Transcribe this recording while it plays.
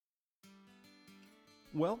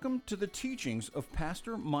Welcome to the teachings of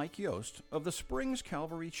Pastor Mike Yost of the Springs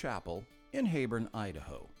Calvary Chapel in Heyburn,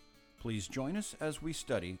 Idaho. Please join us as we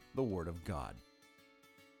study the Word of God.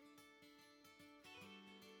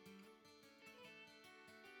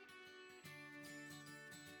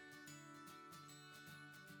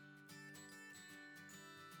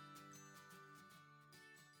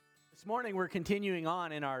 This morning we're continuing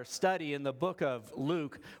on in our study in the book of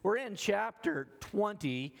Luke. We're in chapter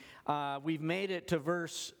 20. We've made it to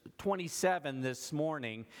verse 27 this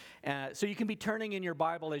morning. So you can be turning in your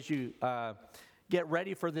Bible as you get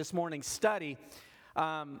ready for this morning's study.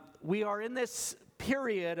 We are in this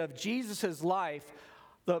period of Jesus' life.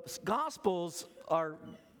 The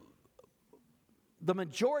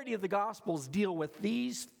majority of the Gospels deal with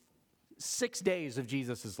these 6 days of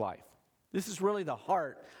Jesus' life. This is really the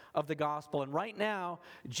heart of the gospel. And right now,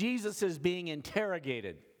 Jesus is being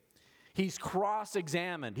interrogated. He's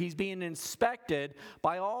cross-examined. He's being inspected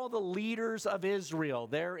by all the leaders of Israel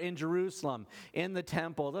there in Jerusalem, in the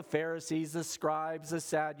temple, the Pharisees, the scribes, the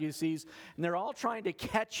Sadducees, and they're all trying to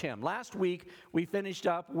catch him. Last week, we finished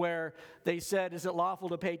up where they said, is it lawful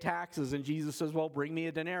to pay taxes? And Jesus says, well, bring me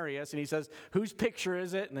a denarius. And he says, whose picture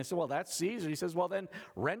is it? And they said, well, that's Caesar. He says, well, then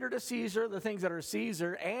render to Caesar the things that are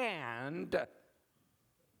Caesar and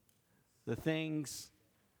the things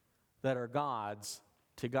that are God's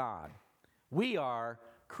to God. We are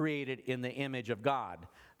created in the image of God.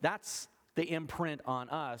 That's the imprint on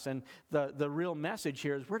us. And the real message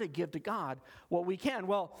here is we're to give to God what we can.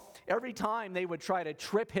 Well, every time they would try to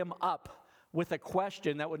trip him up with a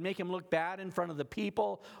question that would make him look bad in front of the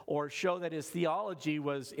people or show that his theology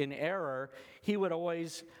was in error, he would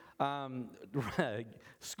always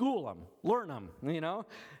school them, learn them,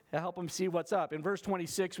 help them see what's up. In verse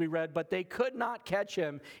 26 we read, but they could not catch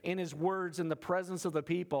him in his words in the presence of the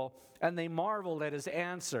people, and they marveled at his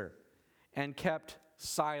answer and kept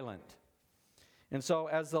silent. And so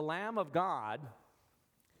as the Lamb of God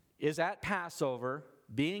is at Passover,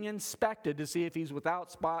 being inspected to see if he's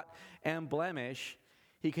without spot and blemish,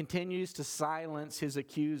 he continues to silence his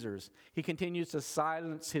accusers. He continues to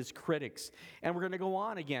silence his critics. And we're going to go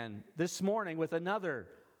on again this morning with another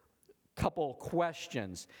couple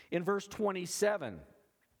questions. In verse 27,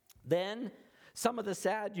 then some of the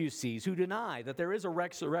Sadducees who deny that there is a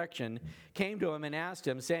resurrection came to him and asked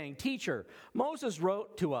him, saying, Teacher, Moses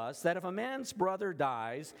wrote to us that if a man's brother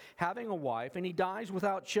dies, having a wife, and he dies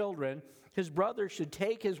without children, his brother should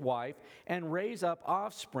take his wife and raise up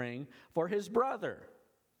offspring for his brother.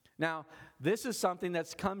 Now, this is something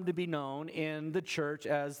that's come to be known in the church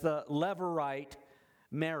as the Levirate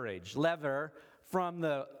marriage. Lever, from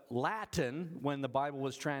the Latin, when the Bible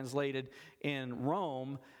was translated in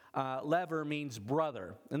Rome, lever means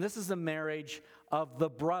brother. And this is the marriage of the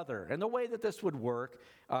brother. And the way that this would work,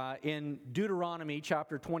 in Deuteronomy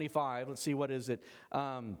chapter 25, let's see, what is it?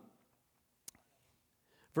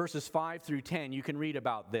 Verses 5 through 10, you can read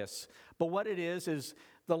about this. But what it is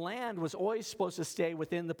the land was always supposed to stay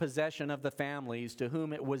within the possession of the families to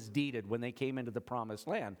whom it was deeded when they came into the promised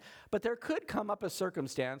land. But there could come up a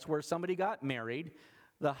circumstance where somebody got married,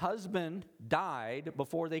 the husband died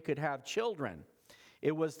before they could have children.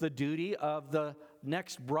 It was the duty of the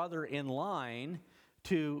next brother in line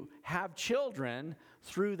to have children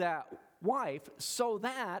through that wife so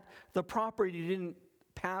that the property didn't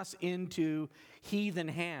pass into heathen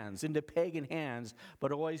hands, into pagan hands,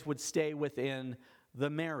 but always would stay within the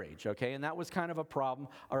marriage, okay? And that was kind of a problem,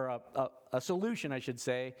 or a solution, I should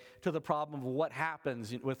say, to the problem of what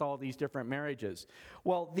happens with all these different marriages.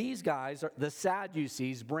 Well, these guys, the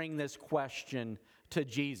Sadducees, bring this question to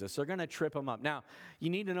Jesus. They're going to trip him up. Now, you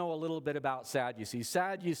need to know a little bit about Sadducees.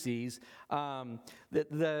 Sadducees,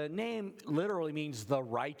 the name literally means the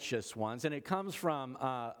righteous ones, and it comes from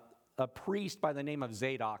a priest by the name of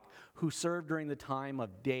Zadok who served during the time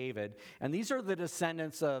of David. And these are the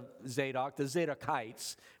descendants of Zadok, the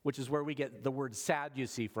Zadokites, which is where we get the word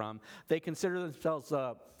Sadducee from. They consider themselves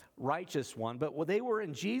a righteous one, but they were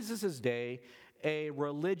in Jesus' day a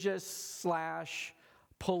religious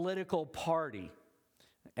 / political party.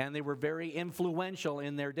 And they were very influential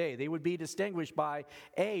in their day. They would be distinguished by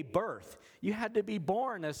a birth. You had to be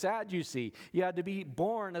born a Sadducee. You had to be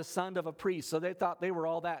born a son of a priest. So they thought they were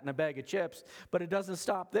all that in a bag of chips. But it doesn't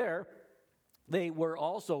stop there. They were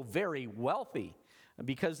also very wealthy.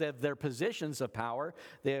 Because of their positions of power,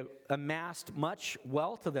 they amassed much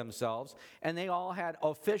wealth to themselves. And they all had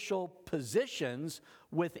official positions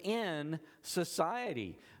within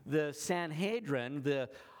society. The Sanhedrin, the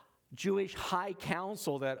Jewish high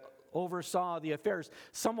council that oversaw the affairs,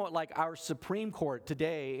 somewhat like our Supreme Court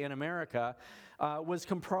today in America, was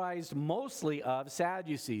comprised mostly of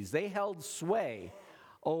Sadducees. They held sway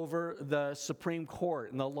over the Supreme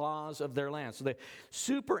Court and the laws of their land. So they're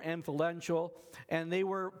super influential, and they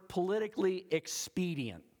were politically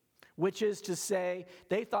expedient, which is to say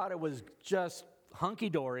they thought it was just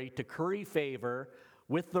hunky-dory to curry favor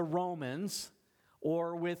with the Romans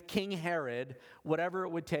or with King Herod, whatever it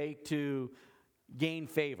would take to gain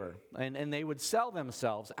favor. And they would sell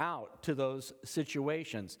themselves out to those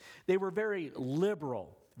situations. They were very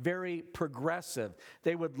liberal, very progressive.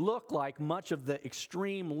 They would look like much of the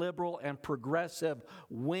extreme liberal and progressive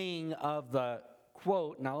wing of the,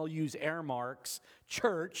 quote, and I'll use air marks,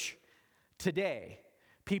 church today.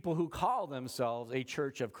 People who call themselves a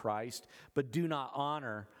church of Christ, but do not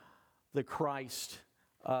honor the Christ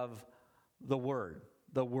of the Word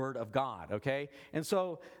of God, okay? And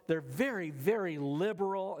so they're very, very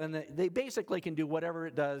liberal, and they basically can do whatever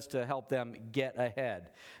it does to help them get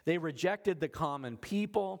ahead. They rejected the common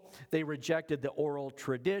people. They rejected the oral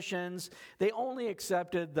traditions. They only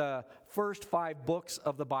accepted the first 5 books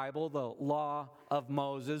of the Bible, the Law of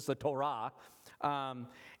Moses, the Torah.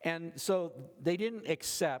 And so they didn't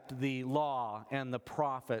accept the law and the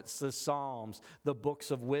prophets, the Psalms, the books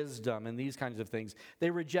of wisdom, and these kinds of things. They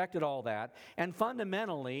rejected all that. And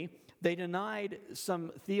fundamentally, they denied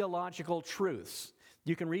some theological truths.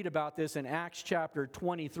 You can read about this in Acts chapter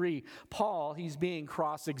 23. Paul, he's being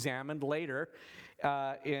cross-examined later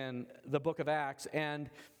in the book of Acts. And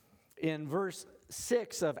in verse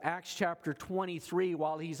 6 of Acts chapter 23,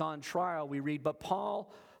 while he's on trial, we read, "But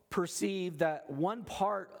Paul perceived that one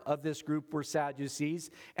part of this group were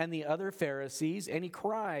Sadducees and the other Pharisees, and he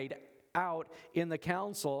cried out in the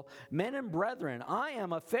council, 'Men and brethren, I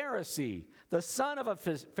am a Pharisee, the son of a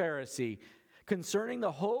Pharisee. Concerning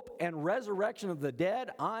the hope and resurrection of the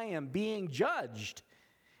dead, I am being judged.'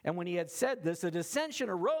 And when he had said this, a dissension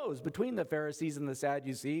arose between the Pharisees and the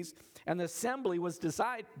Sadducees, and the assembly was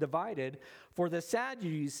divided, for the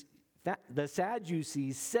Sadducees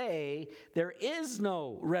say there is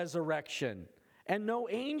no resurrection and no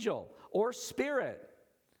angel or spirit,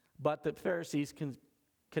 but the Pharisees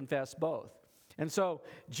confess both." And so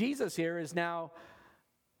Jesus here is now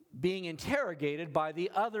being interrogated by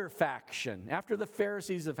the other faction. After the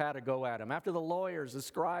Pharisees have had a go at him, after the lawyers, the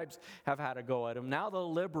scribes have had a go at him, now the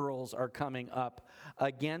liberals are coming up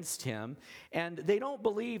against him. And they don't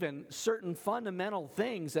believe in certain fundamental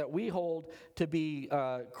things that we hold to be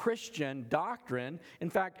Christian doctrine. In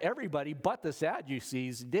fact, everybody but the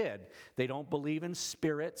Sadducees did. They don't believe in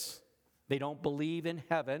spirits. They don't believe in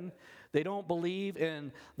heaven. They don't believe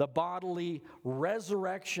in the bodily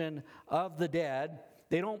resurrection of the dead.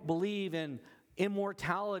 They don't believe in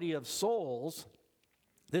immortality of souls.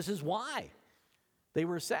 This is why they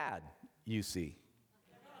were sad, you see.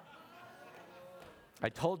 I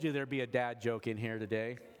told you there'd be a dad joke in here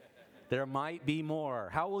today. There might be more.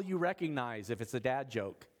 How will you recognize if it's a dad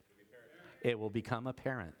joke? It will become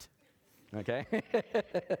apparent. Okay?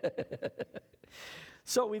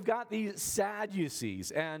 So we've got these Sadducees,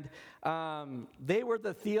 and they were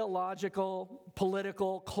the theological,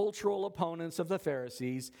 political, cultural opponents of the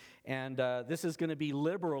Pharisees, and this is going to be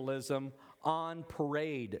liberalism on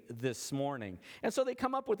parade this morning. And so they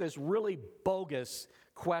come up with this really bogus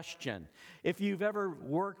question. If you've ever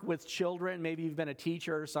worked with children, maybe you've been a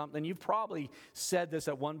teacher or something, you've probably said this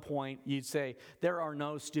at one point. You'd say, "There are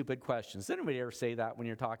no stupid questions." Did anybody ever say that when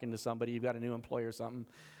you're talking to somebody, you've got a new employee or something?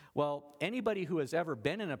 Well, anybody who has ever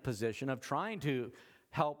been in a position of trying to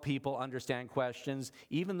help people understand questions,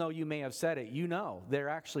 even though you may have said it, you know there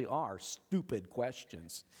actually are stupid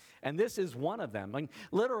questions. And this is one of them. I mean,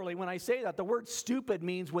 literally, when I say that, the word stupid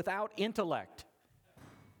means without intellect,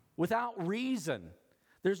 without reason.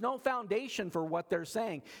 There's no foundation for what they're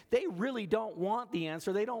saying. They really don't want the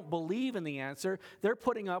answer. They don't believe in the answer. They're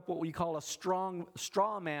putting up what we call a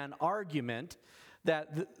straw man argument,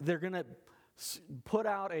 that they're going to put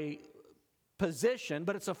out a position,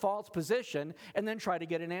 but it's a false position, and then try to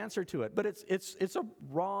get an answer to it. But it's a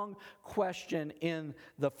wrong question in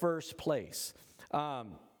the first place.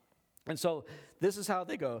 And so this is how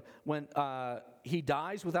they go. When he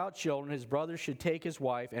dies without children, his brother should take his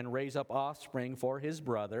wife and raise up offspring for his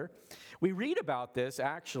brother. We read about this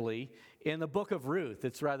actually in the book of Ruth.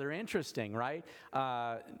 It's rather interesting, right?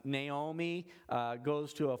 Naomi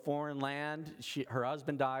goes to a foreign land. Her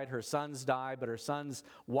husband died, her sons died, but her sons'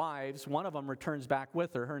 wives, one of them returns back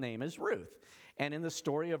with her. Her name is Ruth. And in the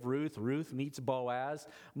story of Ruth, Ruth meets Boaz.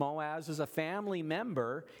 Boaz is a family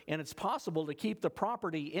member, and it's possible to keep the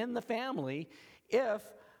property in the family if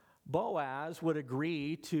Boaz would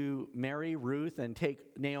agree to marry Ruth and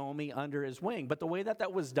take Naomi under his wing. But the way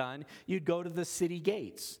that was done, you'd go to the city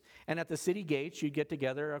gates. And at the city gates, you'd get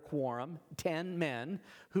together a quorum, 10 men,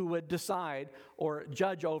 who would decide or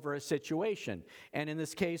judge over a situation. And in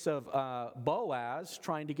this case of Boaz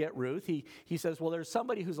trying to get Ruth, he says, well, there's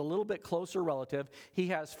somebody who's a little bit closer relative. He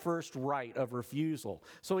has first right of refusal.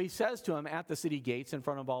 So he says to him at the city gates in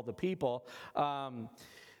front of all the people,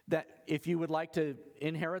 that if you would like to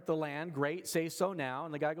inherit the land, great, say so now.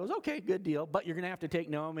 And the guy goes, okay, good deal, but you're going to have to take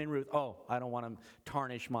Naomi and Ruth. Oh, I don't want to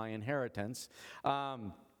tarnish my inheritance.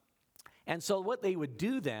 And so what they would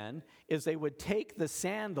do then is they would take the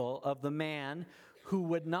sandal of the man who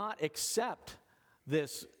would not accept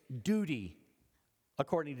this duty,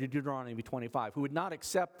 according to Deuteronomy 25, who would not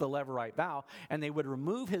accept the Levirate vow, and they would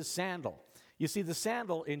remove his sandal. You see, the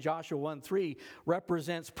sandal in Joshua 1:3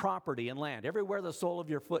 represents property and land. Everywhere the sole of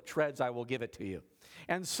your foot treads, I will give it to you.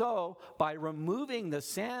 And so, by removing the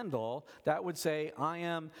sandal, that would say, I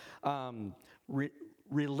am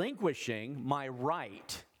relinquishing my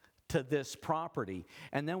right to this property.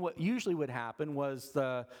 And then what usually would happen was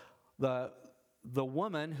the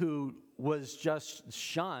woman who was just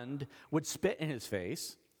shunned would spit in his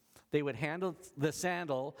face. They would hand the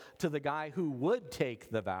sandal to the guy who would take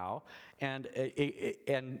the vow, and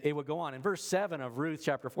it would go on. In verse 7 of Ruth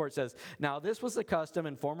chapter 4, it says, now this was the custom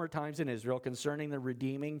in former times in Israel concerning the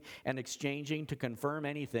redeeming and exchanging to confirm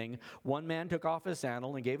anything. One man took off his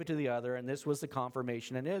sandal and gave it to the other, and this was the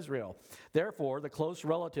confirmation in Israel. Therefore, the close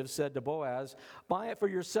relative said to Boaz, buy it for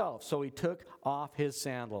yourself. So he took off his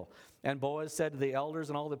sandal. And Boaz said to the elders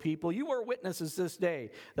and all the people, you are witnesses this day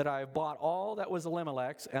that I have bought all that was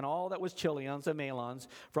Elimelech's and all that was Chilion's and Mahlon's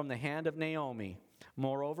from the hand of Naomi.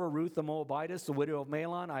 Moreover, Ruth the Moabitess, the widow of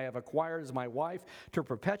Mahlon, I have acquired as my wife to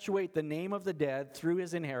perpetuate the name of the dead through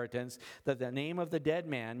his inheritance, that the name of the dead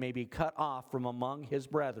man may be cut off from among his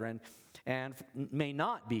brethren, and may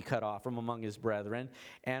not be cut off from among his brethren,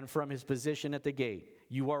 and from his position at the gate.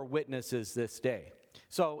 You are witnesses this day.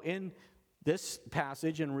 So in this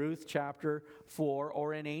passage in Ruth chapter 4,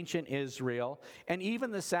 or in ancient Israel, and even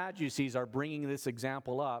the Sadducees are bringing this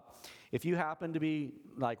example up. If you happen to be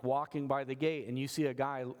like walking by the gate and you see a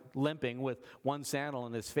guy limping with one sandal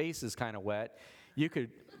and his face is kind of wet, you could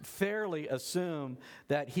fairly assume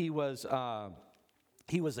that he was a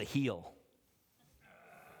heel.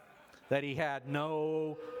 That he had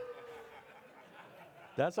no...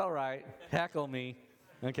 That's all right. Heckle me.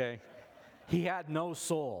 Okay. He had no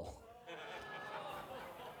soul.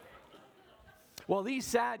 Well, these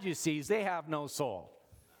Sadducees, they have no soul.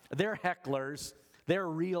 They're hecklers. They're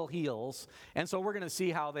real heels. And so we're going to see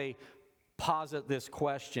how they posit this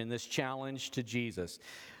question, this challenge to Jesus.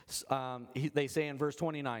 They say in verse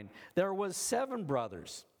 29, there was 7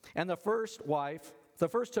 brothers, and the first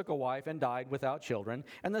took a wife and died without children,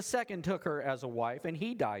 and the second took her as a wife, and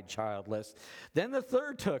he died childless. Then the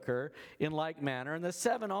third took her in like manner, and the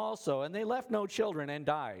 7 also, and they left no children and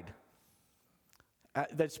died.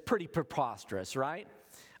 That's pretty preposterous, right?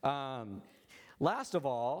 Last of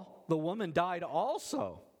all, the woman died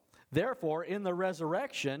also. Therefore, in the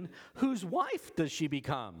resurrection, whose wife does she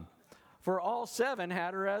become? For all 7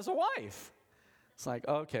 had her as a wife. It's like,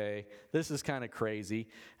 okay, this is kind of crazy.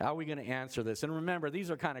 How are we going to answer this? And remember, these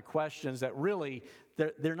are kind of questions that really,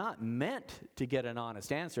 they're not meant to get an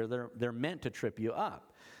honest answer. They're meant to trip you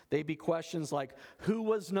up. They'd be questions like, who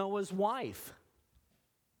was Noah's wife?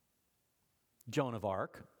 Joan of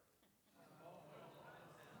Arc.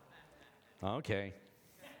 Okay.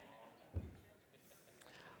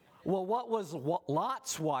 Well, what was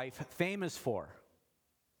Lot's wife famous for?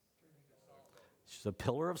 She's a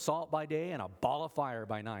pillar of salt by day and a ball of fire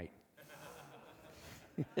by night.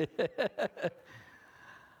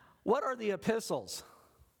 What are the epistles?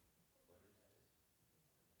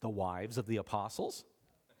 The wives of the apostles?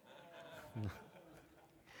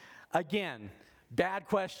 Again, bad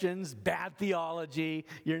questions, bad theology.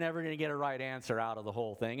 You're never going to get a right answer out of the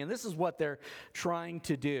whole thing. And this is what they're trying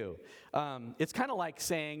to do. It's kind of like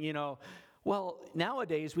saying, well,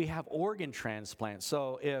 nowadays we have organ transplants.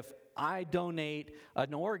 So if I donate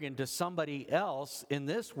an organ to somebody else in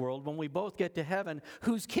this world, when we both get to heaven,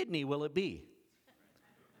 whose kidney will it be?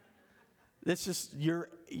 This is,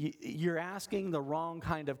 you're asking the wrong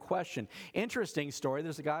kind of question. Interesting story.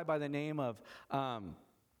 There's a guy by the name of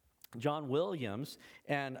Roger Williams,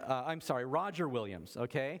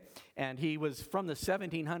 okay? And he was from the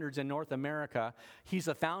 1700s in North America. He's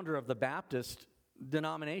a founder of the Baptist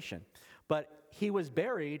denomination. But he was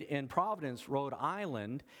buried in Providence, Rhode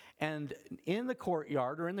Island, and in the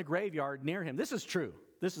courtyard or in the graveyard near him, this is true.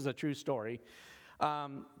 This is a true story.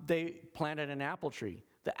 They planted an apple tree.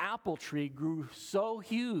 The apple tree grew so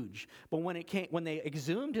huge, but when they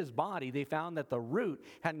exhumed his body, they found that the root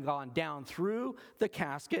hadn't gone down through the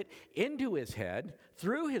casket, into his head,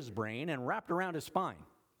 through his brain, and wrapped around his spine.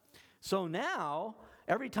 So now,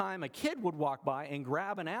 every time a kid would walk by and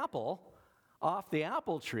grab an apple off the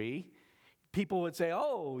apple tree, people would say,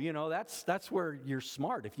 oh, that's where you're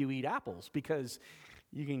smart if you eat apples, because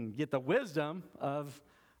you can get the wisdom of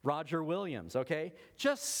Roger Williams, okay?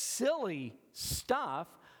 Just silly stuff,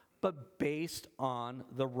 but based on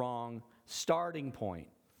the wrong starting point.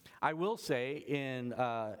 I will say,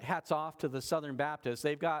 hats off to the Southern Baptists.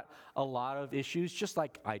 They've got a lot of issues, just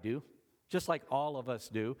like I do, just like all of us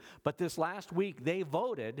do. But this last week, they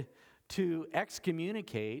voted to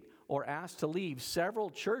excommunicate or ask to leave several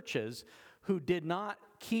churches who did not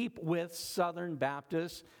keep with Southern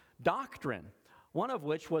Baptist doctrine, one of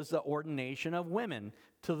which was the ordination of women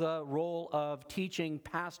to the role of teaching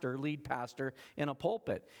pastor, lead pastor in a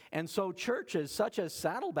pulpit. And so churches such as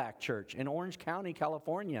Saddleback Church in Orange County,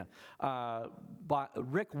 California,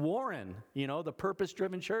 Rick Warren, the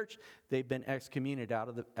Purpose-Driven Church, they've been excommunicated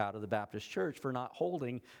out of the Baptist Church for not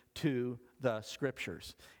holding to the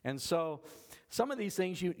Scriptures. And so some of these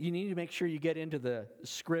things you need to make sure you get into the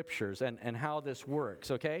Scriptures and how this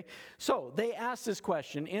works, okay? So they asked this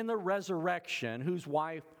question, in the resurrection, whose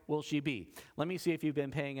wife will she be? Let me see if you've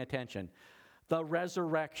been paying attention. The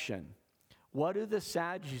resurrection. What do the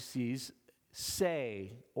Sadducees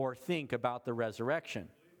say or think about the resurrection?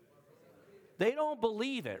 They don't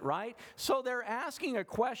believe it, right? So they're asking a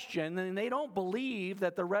question, and they don't believe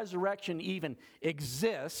that the resurrection even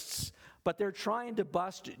exists, but they're trying to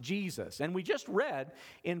bust Jesus. And we just read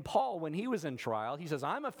in Paul, when he was in trial, he says,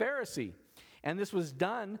 I'm a Pharisee. And this was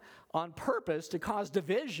done on purpose to cause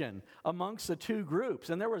division amongst the two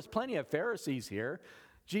groups. And there was plenty of Pharisees here.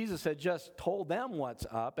 Jesus had just told them what's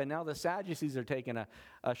up, and now the Sadducees are taking a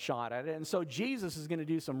shot at it. And so Jesus is going to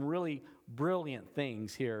do some really brilliant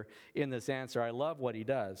things here in this answer. I love what he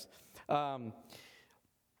does. For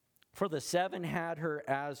the 7 had her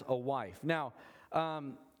as a wife. Now,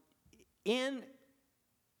 in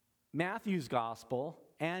Matthew's gospel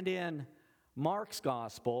and in Mark's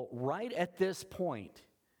gospel, right at this point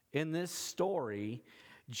in this story,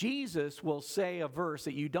 Jesus will say a verse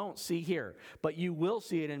that you don't see here, but you will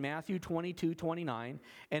see it in Matthew 22:29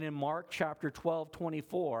 and in Mark chapter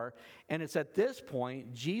 12:24. And it's at this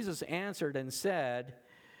point, Jesus answered and said,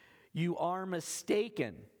 you are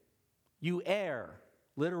mistaken. You err.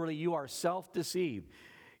 Literally, you are self-deceived.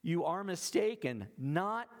 You are mistaken,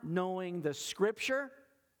 not knowing the Scripture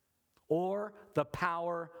or the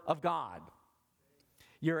power of God.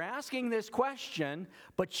 You're asking this question,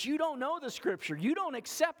 but you don't know the Scripture. You don't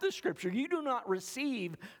accept the Scripture. You do not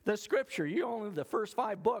receive the Scripture. You only have the first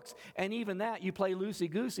 5 books, and even that you play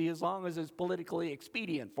loosey-goosey as long as it's politically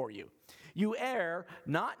expedient for you. You err,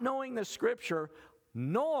 not knowing the Scripture,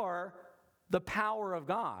 nor the power of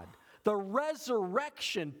God. The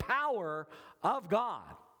resurrection power of God,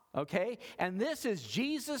 okay? And this is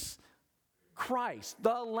Jesus Christ,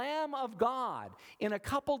 the Lamb of God, in a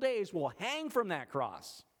couple days will hang from that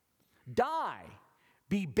cross, die,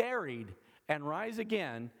 be buried, and rise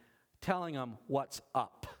again, telling them what's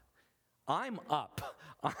up. I'm up.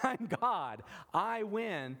 I'm God. I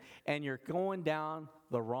win, and you're going down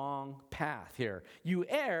the wrong path here. You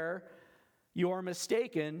err, you are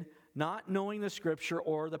mistaken, not knowing the Scripture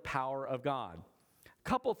or the power of God.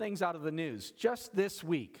 Couple things out of the news. Just this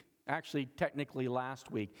week, actually, technically last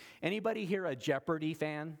week. Anybody here a Jeopardy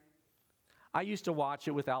fan? I used to watch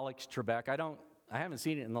it with Alex Trebek. I haven't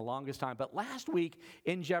seen it in the longest time. But last week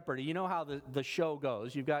in Jeopardy, you know how the show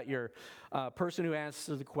goes. You've got your person who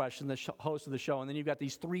answers the question, the host of the show, and then you've got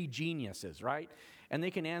these 3 geniuses, right? And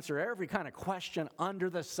they can answer every kind of question under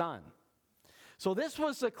the sun. So this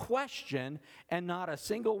was a question, and not a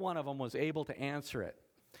single one of them was able to answer it.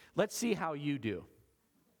 Let's see how you do.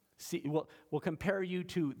 See, we'll compare you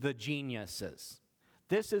to the geniuses.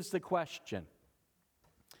 This is the question.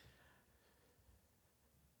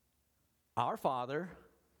 Our Father,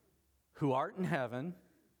 who art in heaven,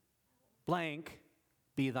 blank,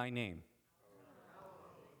 be thy name.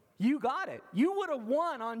 You got it. You would have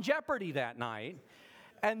won on Jeopardy that night.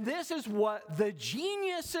 And this is what the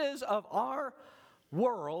geniuses of our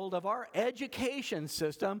world, of our education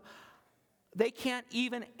system, they can't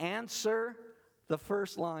even answer the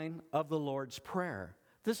first line of the Lord's Prayer.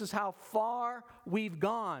 This is how far we've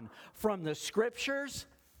gone from the Scriptures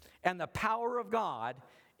and the power of God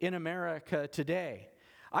in America today.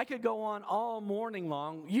 I could go on all morning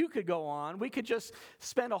long. You could go on. We could just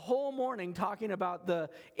spend a whole morning talking about the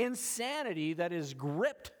insanity that has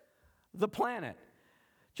gripped the planet.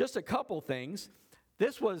 just a couple things.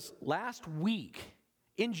 This was last week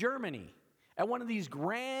in Germany at one of these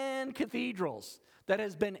grand cathedrals that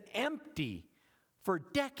has been empty for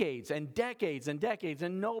decades and decades and decades,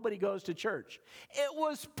 and nobody goes to church. It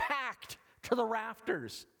was packed to the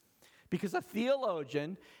rafters because a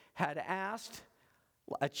theologian had asked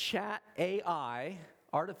a chat AI,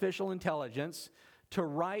 artificial intelligence, to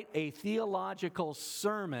write a theological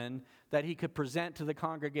sermon that he could present to the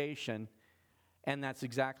congregation. And that's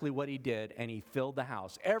exactly what he did, and he filled the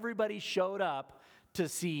house. Everybody showed up to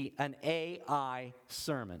see an AI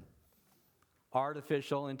sermon.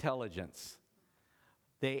 Artificial intelligence.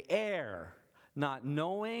 They err, not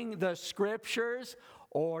knowing the scriptures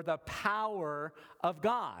or the power of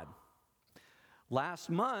God. Last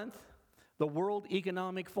month, the World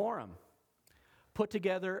Economic Forum put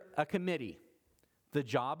together a committee. The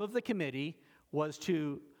job of the committee was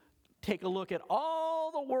to take a look at all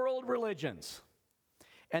the world religions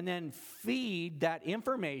and then feed that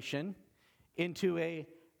information into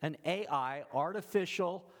an AI,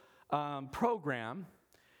 artificial program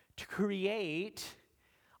to create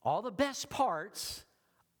all the best parts,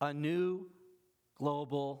 a new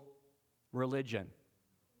global religion.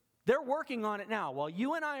 They're working on it now. While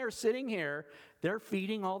you and I are sitting here, they're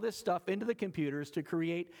feeding all this stuff into the computers to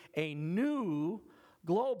create a new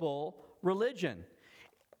global religion.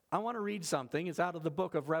 I want to read something. It's out of the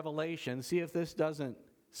book of Revelation. See if this doesn't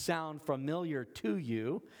sound familiar to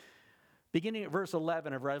you. Beginning at verse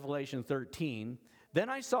 11 of Revelation 13. Then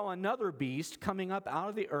I saw another beast coming up out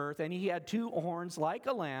of the earth, and he had 2 horns like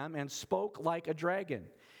a lamb and spoke like a dragon.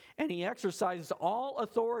 And he exercises all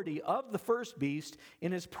authority of the first beast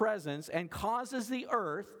in his presence and causes the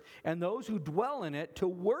earth and those who dwell in it to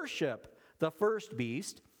worship the first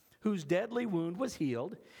beast, whose deadly wound was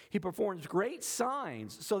healed. He performs great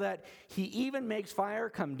signs so that he even makes fire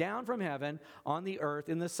come down from heaven on the earth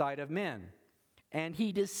in the sight of men. And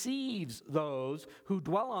he deceives those who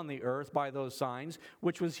dwell on the earth by those signs,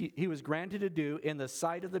 which he was granted to do in the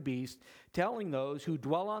sight of the beast, telling those who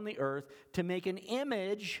dwell on the earth to make an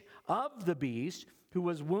image of the beast who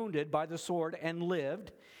was wounded by the sword and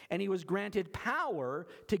lived. And he was granted power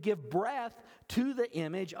to give breath to the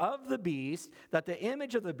image of the beast, that the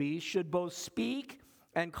image of the beast should both speak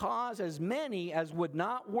and cause as many as would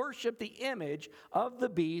not worship the image of the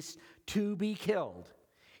beast to be killed.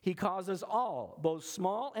 He causes all, both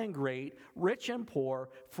small and great, rich and poor,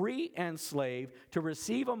 free and slave, to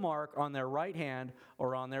receive a mark on their right hand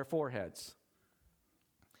or on their foreheads.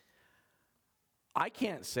 I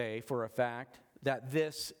can't say for a fact that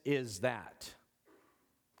this is that.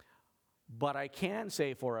 But I can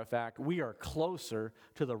say for a fact we are closer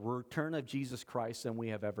to the return of Jesus Christ than we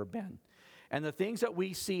have ever been. And the things that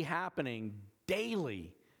we see happening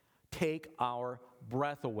daily take our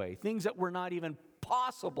breath away. Things that were not even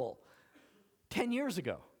possible 10 years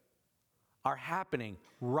ago are happening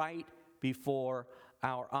right before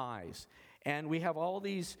our eyes. And we have all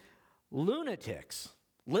these lunatics,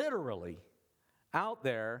 literally, out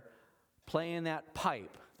there playing that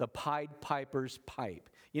pipe, the Pied Piper's pipe.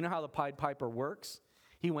 You know how the Pied Piper works?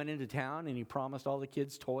 He went into town and he promised all the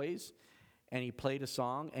kids toys, and he played a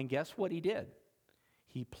song, and guess what he did?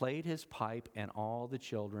 He played his pipe and all the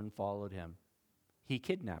children followed him. He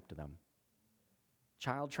kidnapped them.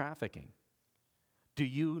 Child trafficking. Do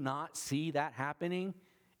you not see that happening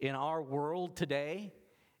in our world today,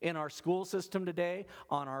 in our school system today,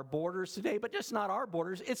 on our borders today? But just not our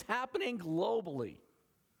borders, it's happening globally.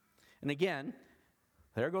 And again,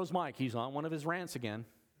 there goes Mike. He's on one of his rants again.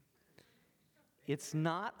 It's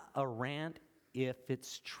not a rant if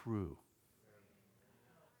it's true.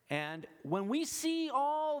 And when we see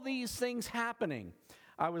all these things happening,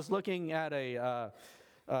 I was looking at a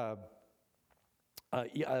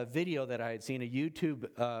video that I had seen, a YouTube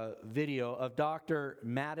video of Dr.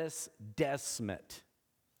 Mattis Desmet.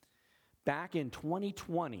 Back in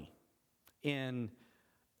 2020, in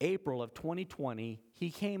April of 2020, he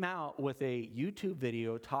came out with a YouTube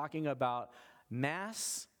video talking about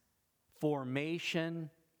mass formation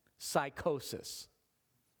psychosis.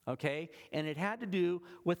 Okay? And it had to do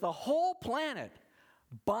with the whole planet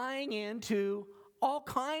buying into all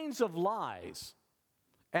kinds of lies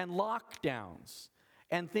and lockdowns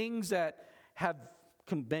and things that have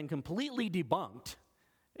been completely debunked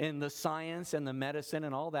in the science and the medicine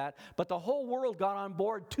and all that. But the whole world got on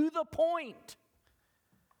board to the point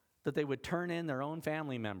that they would turn in their own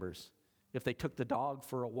family members if they took the dog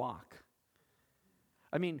for a walk.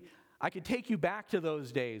 I mean, I could take you back to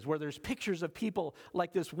those days where there's pictures of people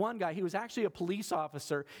like this one guy. He was actually a police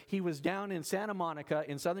officer. He was down in Santa Monica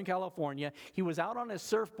in Southern California. He was out on his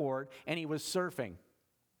surfboard and he was surfing.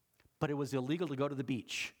 but it was illegal to go to the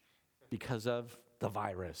beach because of the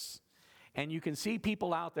virus. And you can see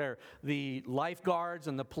people out there, the lifeguards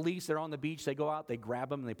and the police, they're on the beach, they go out, they grab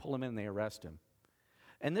them, and they pull them in, and they arrest them.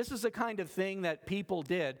 And this is the kind of thing that people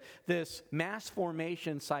did, this mass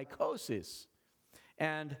formation psychosis.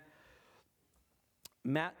 And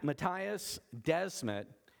Matthias Desmet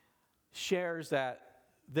shares that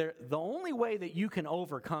the only way that you can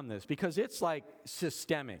overcome this, because it's like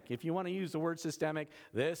systemic. If you want to use the word systemic,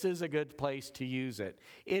 this is a good place to use it.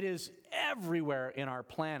 It is everywhere in our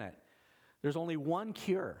planet. There's only one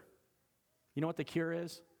cure. You know what the cure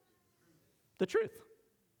is? The truth.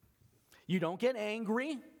 You don't get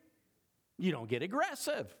angry. You don't get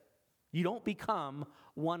aggressive. You don't become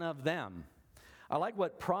one of them. I like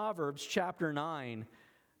what Proverbs chapter 9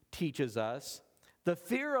 teaches us. The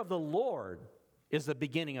fear of the Lord is the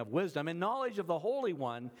beginning of wisdom, and knowledge of the Holy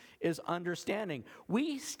One is understanding.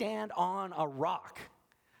 We stand on a rock.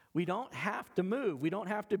 We don't have to move. We don't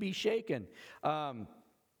have to be shaken.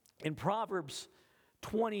 In Proverbs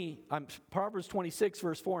 26,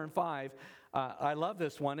 verse 4 and 5, I love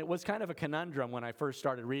this one. It was kind of a conundrum when I first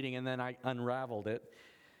started reading, and then I unraveled it.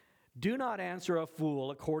 Do not answer a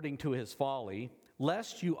fool according to his folly,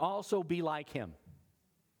 lest you also be like him.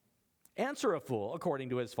 Answer a fool according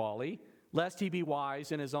to his folly, lest he be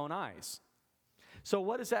wise in his own eyes. So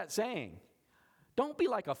what is that saying? Don't be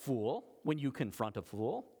like a fool when you confront a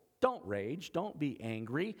fool. Don't rage. Don't be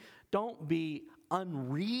angry. Don't be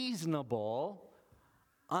unreasonable,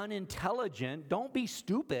 unintelligent. Don't be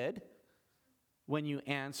stupid when you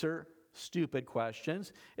answer stupid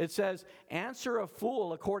questions. It says, answer a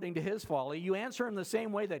fool according to his folly. You answer him the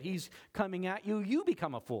same way that he's coming at you, you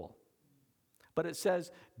become a fool. But it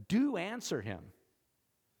says, do answer him,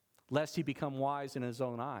 lest he become wise in his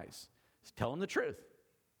own eyes. Tell him the truth.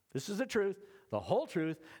 This is the truth, the whole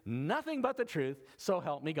truth, nothing but the truth, so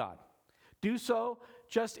help me God. Do so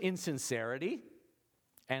just in sincerity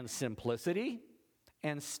and simplicity,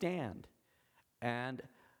 and stand. And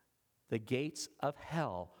the gates of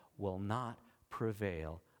hell will not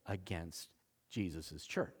prevail against Jesus'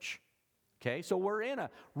 church. Okay, so we're in a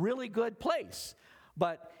really good place,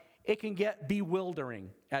 but it can get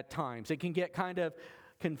bewildering at times. It can get kind of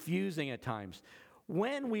confusing at times.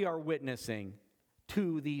 When we are witnessing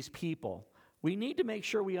to these people, we need to make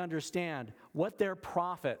sure we understand what their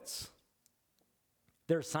prophets,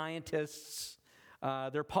 their scientists,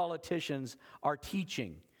 their politicians are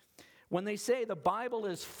teaching. When they say the Bible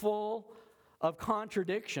is full of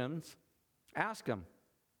contradictions, ask them,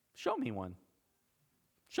 show me one.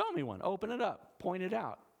 Show me one. Open it up. Point it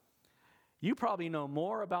out. You probably know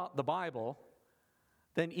more about the Bible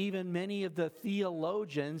than even many of the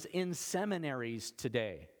theologians in seminaries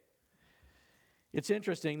today. It's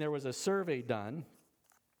interesting, there was a survey done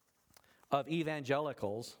of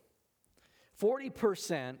evangelicals.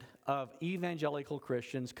 40% of evangelical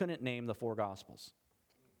Christians couldn't name the four Gospels.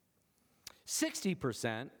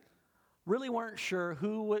 60% really weren't sure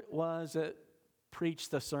who it was that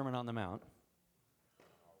preached the Sermon on the Mount.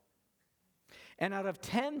 And out of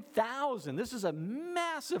 10,000, this is a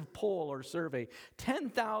massive poll or survey,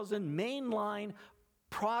 10,000 mainline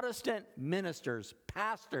Protestant ministers,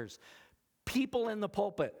 pastors, people in the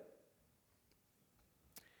pulpit,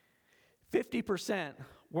 50%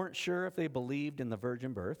 weren't sure if they believed in the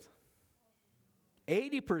virgin birth.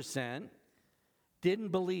 80% didn't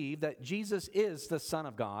believe that Jesus is the Son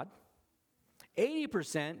of God.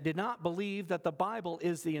 80% did not believe that the Bible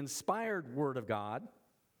is the inspired Word of God.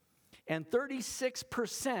 And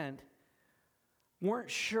 36% weren't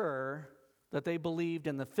sure that they believed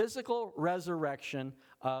in the physical resurrection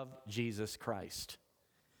of Jesus Christ.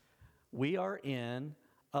 We are in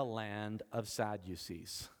a land of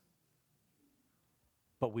Sadducees,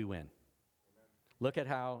 but we win. Look at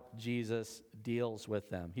how Jesus deals with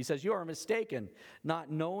them. He says, you are mistaken,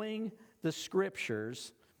 not knowing the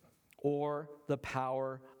Scriptures or the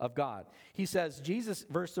power of God. He says, Jesus,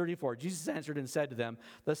 verse 34, Jesus answered and said to them,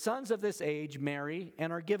 the sons of this age marry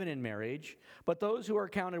and are given in marriage, but those who are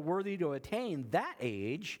counted worthy to attain that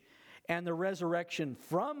age and the resurrection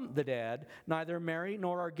from the dead neither marry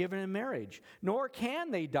nor are given in marriage, nor can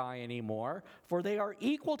they die anymore, for they are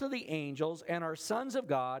equal to the angels and are sons of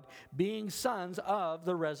God, being sons of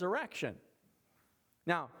the resurrection.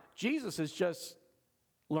 Now, Jesus has just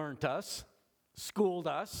learned us, schooled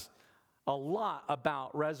us, a lot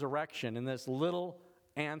about resurrection in this little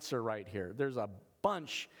answer right here. There's a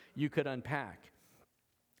bunch you could unpack.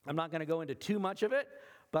 I'm not going to go into too much of it,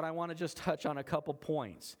 but I want to just touch on a couple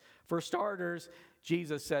points. For starters,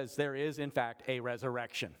 Jesus says there is, in fact, a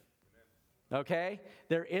resurrection. Okay?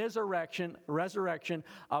 There is resurrection,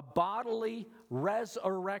 a bodily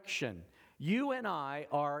resurrection. You and I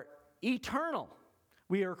are eternal.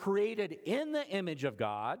 We are created in the image of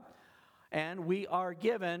God, and we are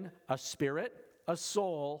given a spirit, a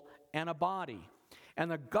soul, and a body. And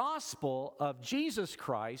the gospel of Jesus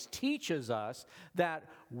Christ teaches us that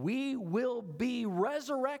we will be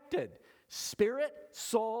resurrected, spirit,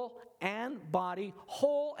 soul, and body,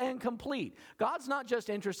 whole and complete. God's not just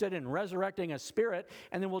interested in resurrecting a spirit,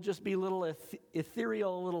 and then we'll just be little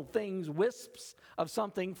ethereal little things, wisps of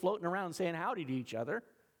something floating around saying howdy to each other.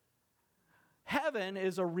 Heaven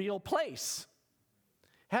is a real place.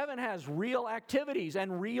 Heaven has real activities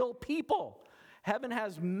and real people. Heaven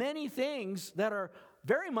has many things that are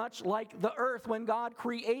very much like the earth when God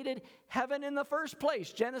created heaven in the first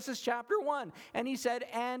place. Genesis chapter 1. And he said,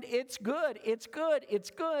 and it's good, it's good, it's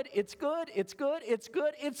good, it's good, it's good, it's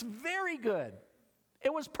good, it's very good.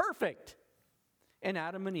 It was perfect. And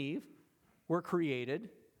Adam and Eve were created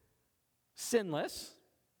sinless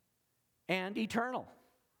and eternal.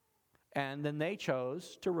 And then they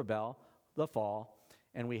chose to rebel, the fall,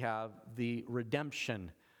 and we have the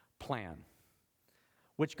redemption plan,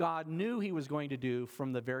 which God knew he was going to do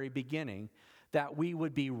from the very beginning, that we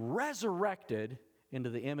would be resurrected into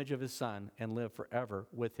the image of his Son and live forever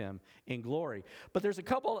with him in glory. But there's a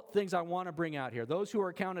couple of things I want to bring out here. Those who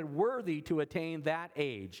are counted worthy to attain that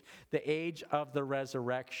age, the age of the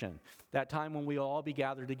resurrection, that time when we will all be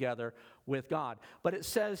gathered together with God. But it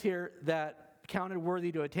says here that counted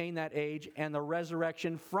worthy to attain that age and the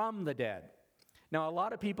resurrection from the dead. Now, a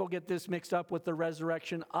lot of people get this mixed up with the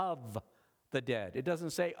resurrection of the dead. It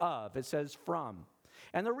doesn't say of, it says from.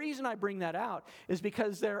 And the reason I bring that out is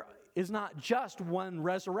because there is not just one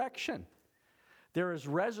resurrection. There is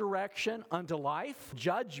resurrection unto life,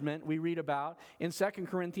 judgment we read about in 2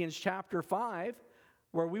 Corinthians chapter 5,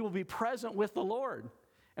 where we will be present with the Lord.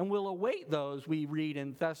 And we'll await those we read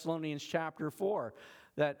in Thessalonians chapter 4,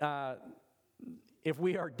 that if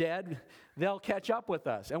we are dead, they'll catch up with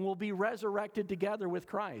us, and we'll be resurrected together with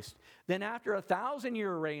Christ. Then after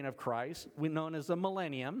 1,000-year reign of Christ, known as the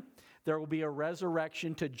millennium, there will be a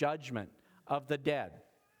resurrection to judgment of the dead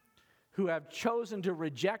who have chosen to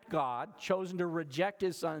reject God, chosen to reject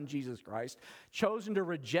his Son, Jesus Christ, chosen to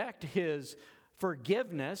reject his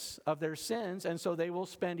forgiveness of their sins, and so they will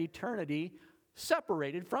spend eternity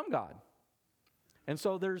separated from God. And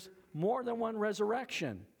so there's more than one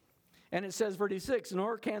resurrection. And it says, verse 6,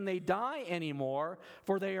 nor can they die anymore,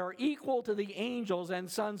 for they are equal to the angels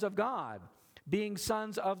and sons of God, being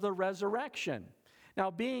sons of the resurrection.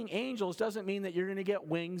 Now, being angels doesn't mean that you're going to get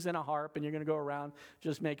wings and a harp and you're going to go around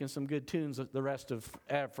just making some good tunes the rest of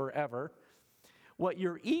forever. What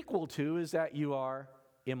you're equal to is that you are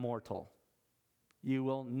immortal. You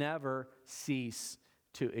will never cease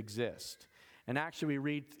to exist. And actually, we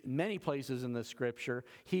read many places in the scripture,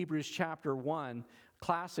 Hebrews chapter 1,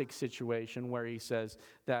 classic situation where he says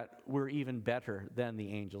that we're even better than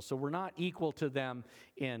the angels. So we're not equal to them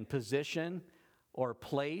in position or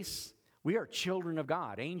place. We are children of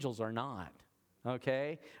God. Angels are not.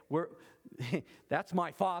 Okay? That's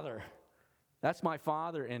my Father. That's my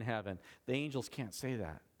Father in heaven. The angels can't say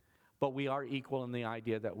that. But we are equal in the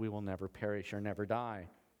idea that we will never perish or never die.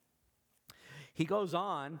 He goes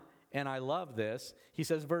on, and I love this. He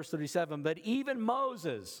says, verse 37, but even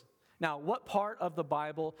Moses. Now, what part of the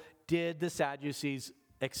Bible did the Sadducees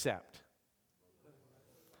accept?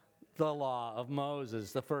 The law of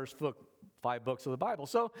Moses, the first 5 books of the Bible.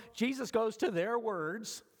 So Jesus goes to their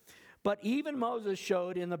words, but even Moses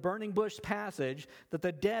showed in the burning bush passage that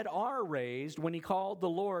the dead are raised when he called the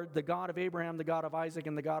Lord the God of Abraham, the God of Isaac,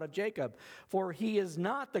 and the God of Jacob. For he is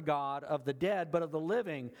not the God of the dead, but of the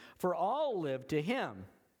living, for all live to him.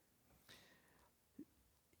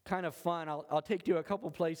 Kind of fun. I'll take you to a couple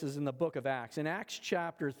places in the book of Acts. In Acts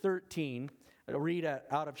chapter 13, I'll read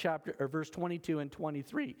out of verse 22 and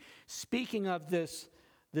 23. Speaking of this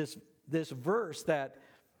verse that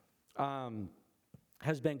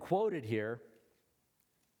has been quoted here.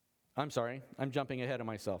 I'm sorry, I'm jumping ahead of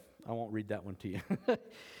myself. I won't read that one to you.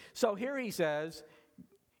 So here he says,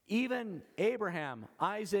 even Abraham,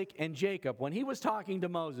 Isaac, and Jacob, when he was talking to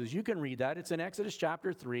Moses, you can read that. It's in Exodus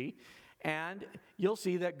chapter 3. And you'll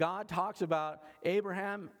see that God talks about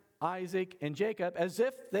Abraham, Isaac, and Jacob as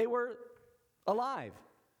if they were alive.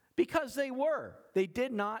 Because they were. They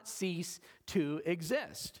did not cease to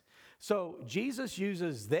exist. So Jesus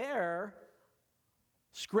uses their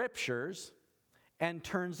scriptures and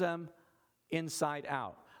turns them inside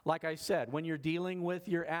out. Like I said, when you're dealing with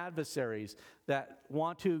your adversaries that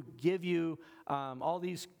want to give you all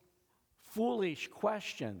these foolish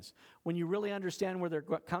questions. When you really understand where they're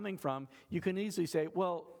coming from, you can easily say,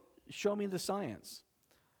 well, show me the science.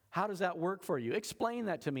 How does that work for you? Explain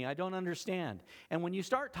that to me. I don't understand. And when you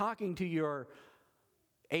start talking to your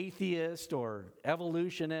atheist or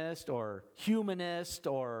evolutionist or humanist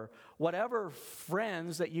or whatever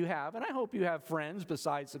friends that you have, and I hope you have friends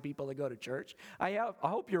besides the people that go to church. I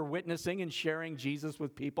hope you're witnessing and sharing Jesus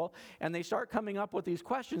with people, and they start coming up with these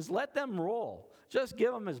questions. Let them roll. Just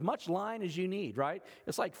give them as much line as you need, right?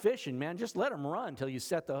 It's like fishing, man. Just let them run until you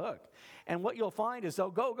set the hook. And what you'll find is they'll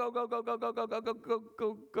go,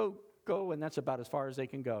 and that's about as far as they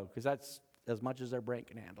can go, because that's as much as their brain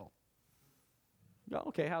can handle.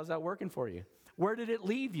 Okay, how's that working for you? Where did it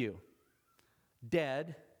leave you?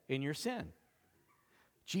 Dead in your sin.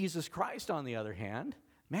 Jesus Christ, on the other hand,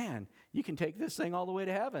 man, you can take this thing all the way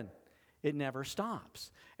to heaven. It never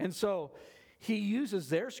stops. And so he uses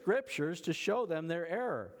their scriptures to show them their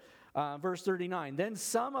error. Verse 39, then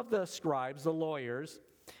some of the scribes, the lawyers,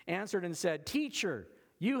 answered and said, "Teacher,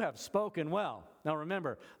 you have spoken well." Now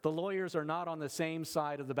remember, the lawyers are not on the same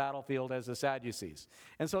side of the battlefield as the Sadducees.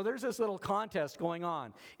 And so there's this little contest going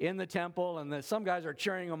on in the temple, and some guys are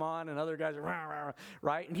cheering them on, and other guys are, rah, rah, rah,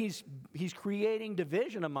 right? And he's creating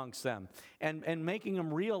division amongst them and making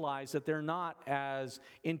them realize that they're not as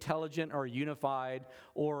intelligent or unified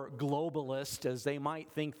or globalist as they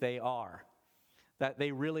might think they are. That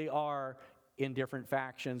they really are in different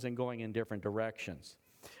factions and going in different directions.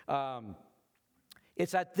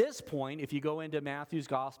 It's at this point, if you go into Matthew's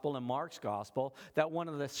gospel and Mark's gospel, that one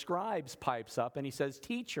of the scribes pipes up and he says,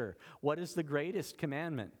 "Teacher, what is the greatest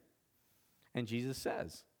commandment?" And Jesus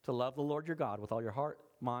says, "To love the Lord your God with all your heart,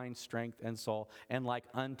 mind, strength, and soul, and like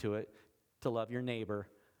unto it, to love your neighbor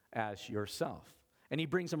as yourself." And he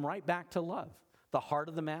brings them right back to love, the heart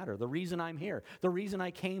of the matter, the reason I'm here, the reason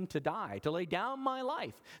I came to die, to lay down my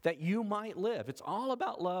life that you might live. It's all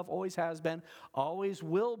about love, always has been, always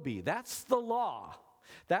will be. That's the law.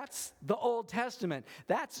 That's the Old Testament.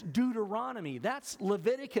 That's Deuteronomy. That's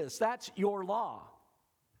Leviticus. That's your law.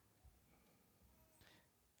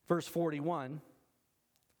 Verse 41,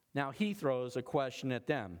 now he throws a question at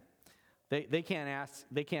them. They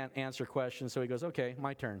can't answer questions, so he goes, "Okay,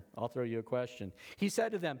 my turn. I'll throw you a question." He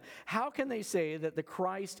said to them, "How can they say that the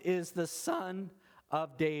Christ is the son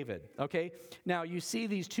of David?" Okay, now you see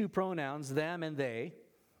these two pronouns, them and they.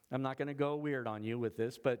 I'm not going to go weird on you with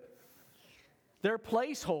this, but they're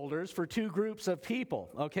placeholders for two groups of people,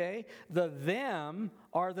 okay? The them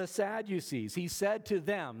are the Sadducees. He said to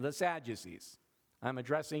them, the Sadducees. I'm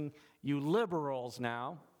addressing you liberals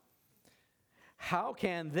now. How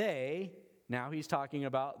can they, now he's talking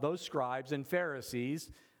about those scribes and Pharisees,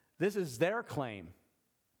 this is their claim.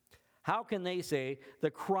 How can they say the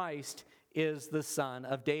Christ is the son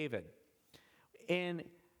of David? In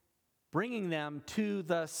bringing them to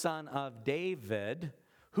the son of David,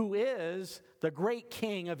 who is the great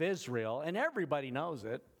king of Israel, and everybody knows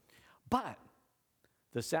it, but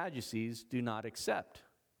the Sadducees do not accept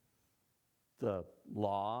the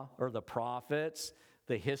law or the prophets,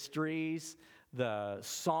 the histories, the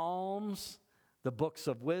Psalms, the books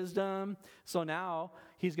of wisdom. So now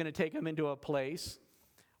he's going to take them into a place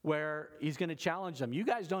where he's going to challenge them. You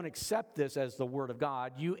guys don't accept this as the word of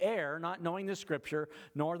God. You err, not knowing the scripture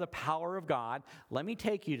nor the power of God. Let me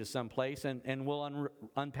take you to some place and we'll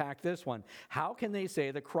unpack this one. How can they say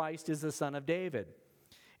the Christ is the son of David?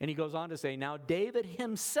 And he goes on to say, now David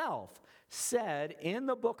himself said in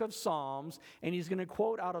the book of Psalms, and he's going to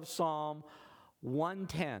quote out of Psalm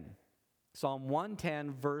 110. Psalm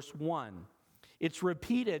 110, verse 1. It's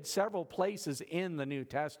repeated several places in the New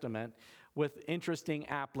Testament with interesting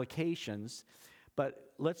applications.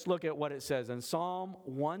 But let's look at what it says. In Psalm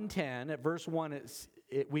 110, at verse 1,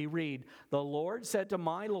 we read, "The Lord said to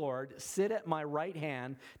my Lord, sit at my right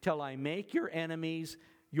hand till I make your enemies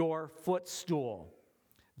your footstool."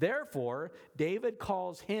 Therefore, David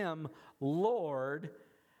calls him Lord.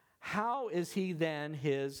 How is he then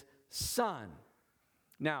his son?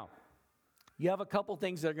 Now, you have a couple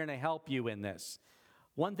things that are going to help you in this.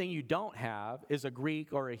 One thing you don't have is a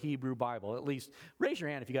Greek or a Hebrew Bible. At least, raise your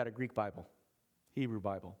hand if you got a Greek Bible, Hebrew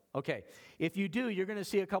Bible. Okay, if you do, you're going to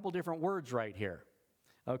see a couple different words right here.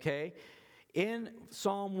 Okay, in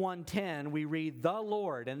Psalm 110, we read the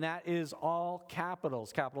Lord, and that is all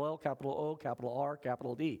capitals, capital L, capital O, capital R,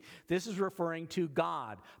 capital D. This is referring to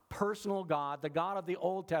God, personal God, the God of the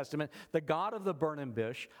Old Testament, the God of the burning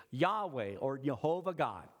bush, Yahweh or Jehovah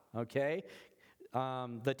God. Okay,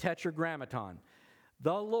 the Tetragrammaton.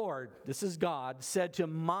 The Lord, this is God, said to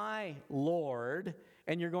my Lord,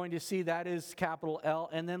 and you're going to see that is capital L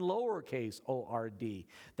and then lowercase O-R-D.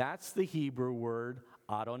 That's the Hebrew word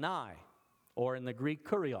Adonai. or in the Greek,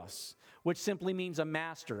 kurios, which simply means a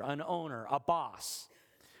master, an owner, a boss.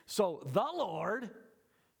 So the Lord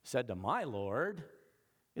said to my Lord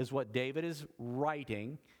is what David is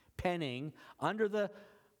writing, penning, under the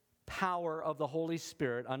power of the Holy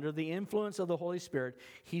Spirit, under the influence of the Holy Spirit.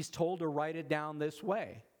 He's told to write it down this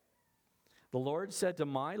way. The Lord said to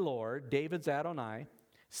my Lord, David's Adonai,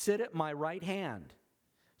 sit at my right hand.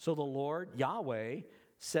 So the Lord, Yahweh,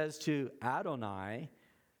 says to Adonai,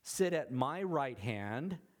 sit at my right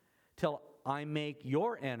hand till I make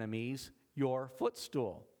your enemies your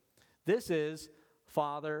footstool. This is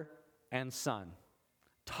Father and Son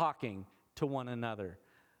talking to one another.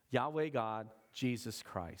 Yahweh God, Jesus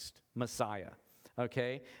Christ, Messiah.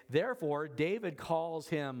 Okay? Therefore, David calls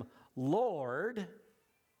him Lord.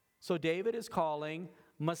 So David is calling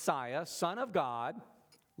Messiah, Son of God,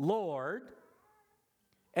 Lord.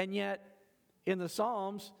 And yet, in the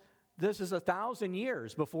Psalms, this is 1,000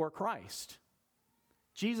 years before Christ.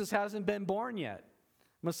 Jesus hasn't been born yet.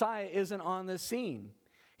 Messiah isn't on the scene.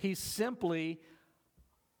 He's simply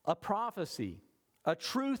a prophecy, a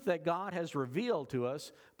truth that God has revealed to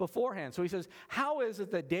us beforehand. So he says, how is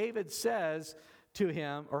it that David says to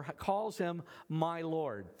him or calls him my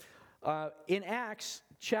Lord? In Acts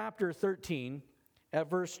chapter 13, at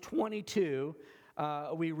verse 22,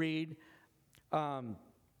 we read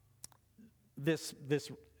this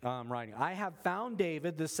writing. I have found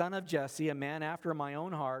David, the son of Jesse, a man after my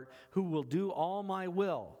own heart, who will do all my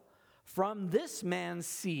will. From this man's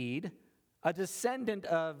seed, a descendant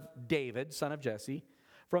of David, son of Jesse,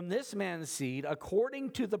 from this man's seed, according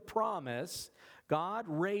to the promise, God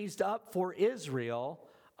raised up for Israel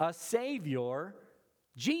a Savior,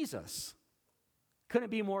 Jesus.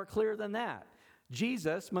 Couldn't be more clear than that.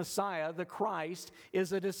 Jesus, Messiah, the Christ,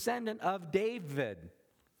 is a descendant of David.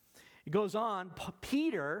 It goes on,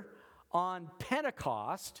 Peter on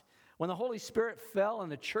Pentecost, when the Holy Spirit fell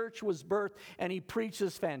and the church was birthed, and he preached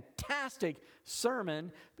this fantastic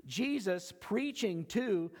sermon, Jesus preaching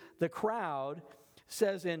to the crowd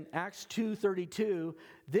says in Acts 2:32,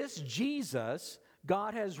 this Jesus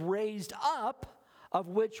God has raised up, of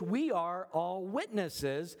which we are all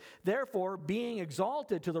witnesses. Therefore, being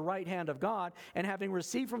exalted to the right hand of God, and having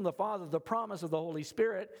received from the Father the promise of the Holy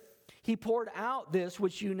Spirit, he poured out this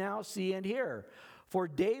which you now see and hear. For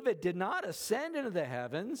David did not ascend into the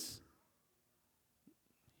heavens.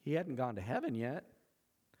 He hadn't gone to heaven yet.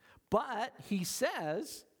 But he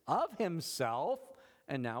says of himself,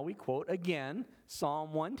 and now we quote again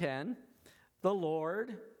Psalm 110, the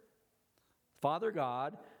Lord, Father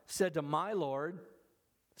God, said to my Lord,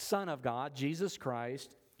 Son of God, Jesus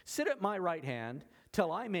Christ, sit at my right hand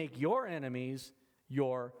till I make your enemies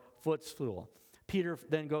your footstool. Peter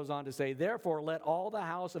then goes on to say, therefore let all the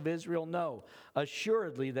house of Israel know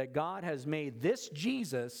assuredly that God has made this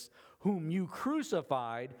Jesus, whom you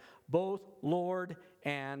crucified, both Lord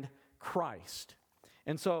and Christ.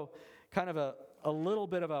 And so kind of a little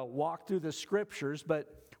bit of a walk through the scriptures,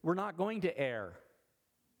 but we're not going to err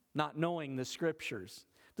not knowing the scriptures.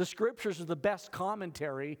 The scriptures are the best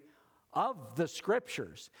commentary of the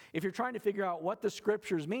scriptures. If you're trying to figure out what the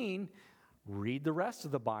scriptures mean, read the rest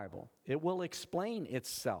of the Bible. It will explain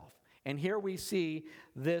itself. And here we see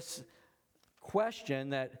this question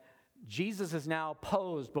that Jesus has now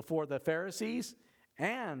posed before the Pharisees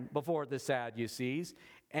and before the Sadducees,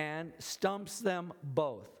 and stumps them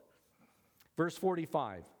both. Verse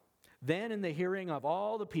 45, then in the hearing of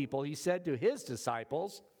all the people, he said to his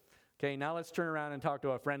disciples, okay, now let's turn around and talk to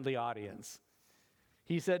a friendly audience.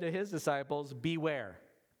 He said to his disciples, beware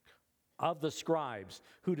of the scribes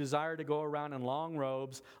who desire to go around in long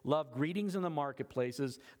robes, love greetings in the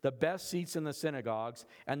marketplaces, the best seats in the synagogues,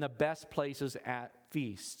 and the best places at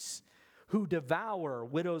feasts, who devour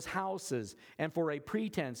widows' houses and for a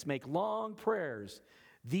pretense make long prayers.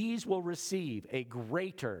 These will receive a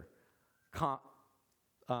greater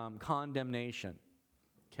condemnation.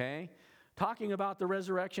 Okay? Talking about the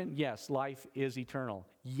resurrection, yes, life is eternal.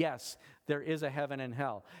 Yes, there is a heaven and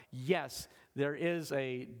hell. Yes, there is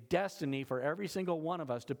a destiny for every single one of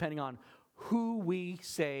us depending on who we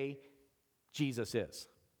say Jesus is.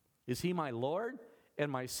 Is he my Lord and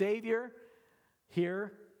my Savior?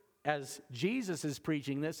 Here, as Jesus is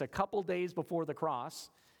preaching this a couple days before the cross,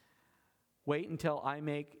 wait until I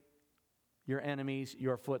make your enemies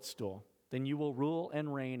your footstool. Then you will rule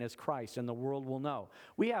and reign as Christ, and the world will know.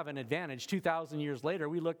 We have an advantage. 2,000 years later,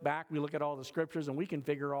 we look back, we look at all the scriptures, and we can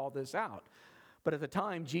figure all this out. But at the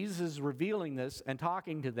time, Jesus is revealing this and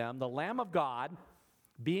talking to them, the Lamb of God,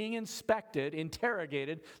 being inspected,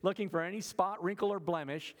 interrogated, looking for any spot, wrinkle, or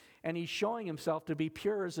blemish, and he's showing himself to be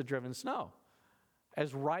pure as the driven snow,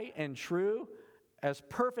 as right and true as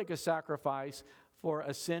perfect a sacrifice for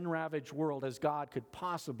a sin-ravaged world as God could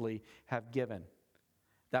possibly have given.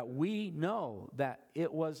 That we know that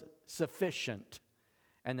it was sufficient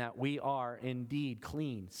and that we are indeed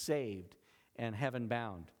clean, saved, and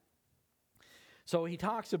heaven-bound. So he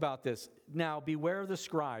talks about this. Now, beware of the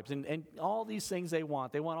scribes and all these things they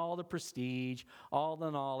want. They want all the prestige, all the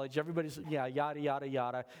knowledge. Everybody's, yada, yada,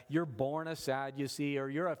 yada. You're born a Sadducee, or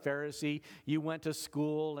you're a Pharisee. You went to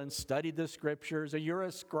school and studied the scriptures, or you're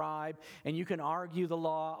a scribe, and you can argue the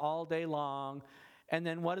law all day long. And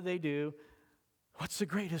then what do? What's the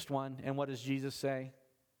greatest one? And what does Jesus say?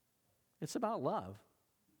 It's about love.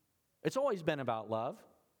 It's always been about love.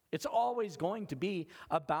 It's always going to be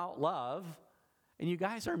about love. And you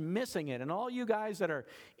guys are missing it. And all you guys that are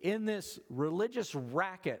in this religious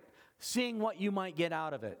racket, seeing what you might get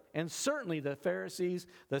out of it. And certainly the Pharisees,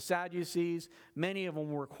 the Sadducees, many of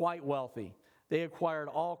them were quite wealthy. They acquired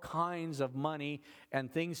all kinds of money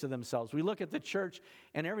and things to themselves. We look at the church,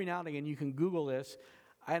 and every now and again you can Google this,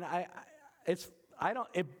 and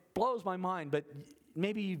it blows my mind, but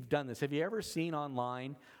maybe you've done this. Have you ever seen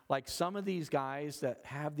online, like some of these guys that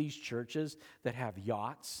have these churches that have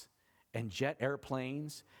yachts and jet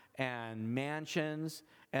airplanes and mansions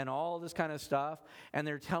and all this kind of stuff, and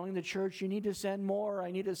they're telling the church, you need to send more,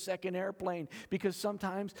 I need a second airplane, because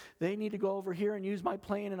sometimes they need to go over here and use my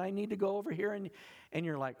plane, and I need to go over here, and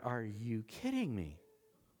you're like, are you kidding me?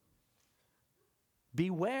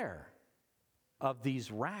 Beware of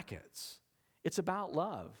these rackets. It's about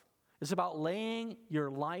love. It's about laying your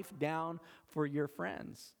life down for your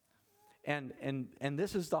friends. And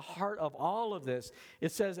this is the heart of all of this.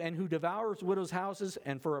 It says, and who devours widows' houses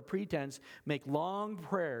and for a pretense make long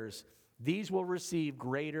prayers, these will receive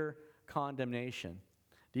greater condemnation.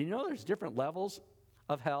 Do you know there's different levels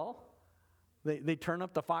of hell? They turn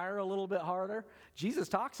up the fire a little bit harder. Jesus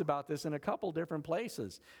talks about this in a couple different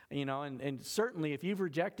places. And certainly if you've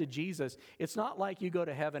rejected Jesus, it's not like you go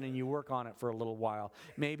to heaven and you work on it for a little while.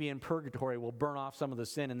 Maybe in purgatory we'll burn off some of the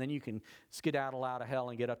sin and then you can skedaddle out of hell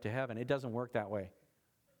and get up to heaven. It doesn't work that way.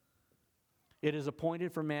 It is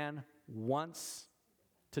appointed for man once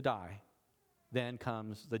to die. Then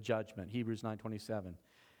comes the judgment, Hebrews 9:27.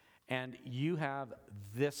 And you have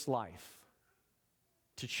this life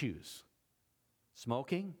to choose.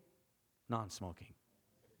 Smoking, non-smoking.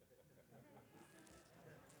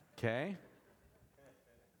 Okay?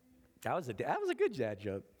 That was a good dad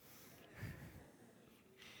joke.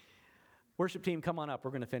 Worship team, come on up.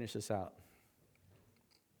 We're going to finish this out.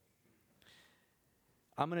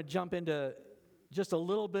 I'm going to jump into just a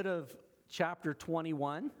little bit of chapter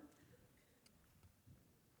 21.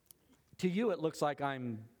 To you, it looks like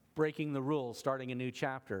I'm breaking the rules, starting a new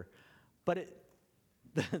chapter. But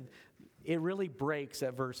it really breaks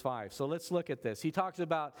at verse 5. So let's look at this. He talks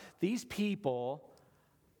about these people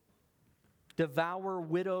devour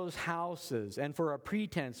widows' houses, and for a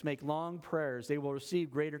pretense make long prayers. They will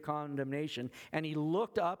receive greater condemnation. And he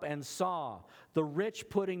looked up and saw the rich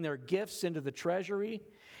putting their gifts into the treasury,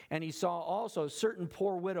 and he saw also a certain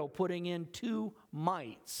poor widow putting in 2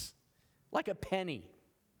 mites, like a penny,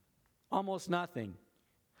 almost nothing.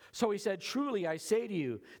 So he said, truly I say to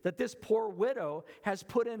you that this poor widow has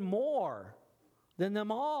put in more than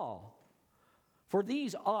them all. For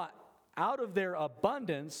these ought out of their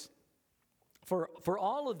abundance, for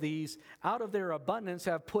all of these out of their abundance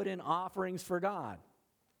have put in offerings for God.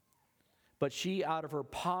 But she out of her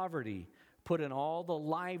poverty put in all the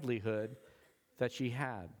livelihood that she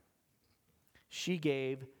had. She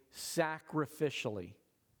gave sacrificially.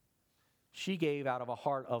 She gave out of a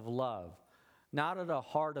heart of love. Not at a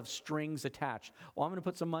heart of strings attached. Well, I'm going to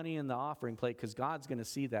put some money in the offering plate because God's going to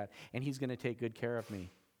see that and he's going to take good care of me.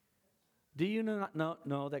 Do you not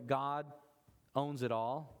know that God owns it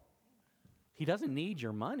all? He doesn't need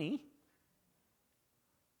your money.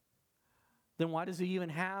 Then why does he even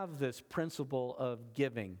have this principle of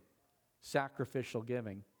giving, sacrificial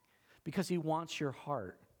giving? Because he wants your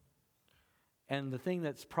heart. And the thing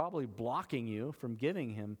that's probably blocking you from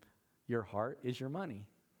giving him your heart is your money.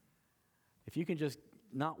 If you can just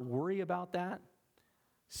not worry about that,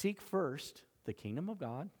 seek first the kingdom of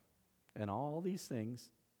God and all these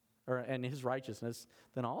things, and his righteousness,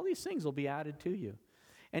 then all these things will be added to you.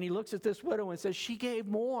 And he looks at this widow and says, she gave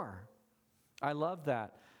more. I love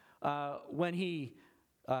that. When he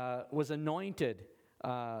was anointed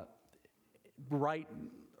right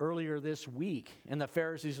earlier this week, and the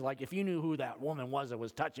Pharisees are like, if you knew who that woman was that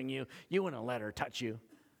was touching you, you wouldn't let her touch you.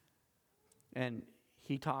 And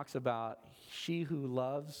he talks about she who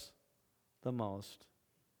loves the most,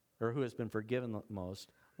 or who has been forgiven the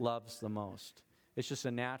most, loves the most. It's just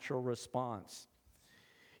a natural response.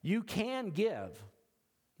 You can give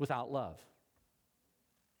without love,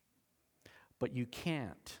 but you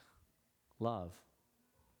can't love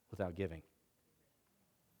without giving.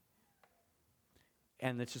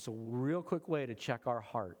 And it's just a real quick way to check our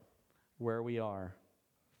heart, where we are.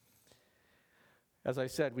 As I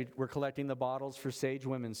said, we're collecting the bottles for Sage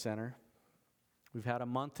Women's Center. We've had a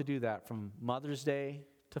month to do that, from Mother's Day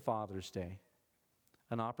to Father's Day.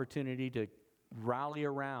 An opportunity to rally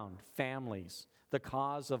around families, the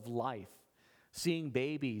cause of life, seeing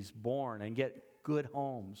babies born and get good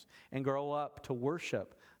homes and grow up to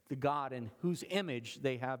worship the God in whose image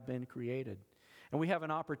they have been created. And we have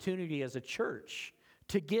an opportunity as a church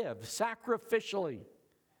to give sacrificially.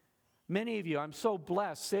 Many of you, I'm so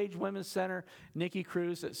blessed. Sage Women's Center, Nikki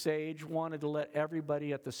Cruz at Sage wanted to let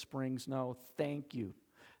everybody at the Springs know, thank you,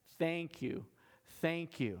 thank you,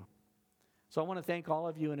 thank you. So I want to thank all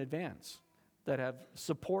of you in advance that have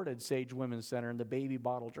supported Sage Women's Center and the Baby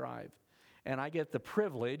Bottle Drive. And I get the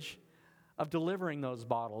privilege of delivering those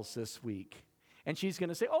bottles this week. And she's going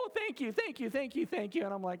to say, oh, thank you, thank you, thank you, thank you.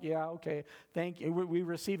 And I'm like, yeah, okay, thank you. We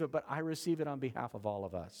receive it, but I receive it on behalf of all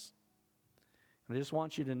of us. And I just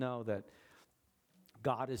want you to know that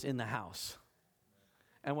God is in the house.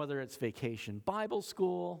 And whether it's vacation Bible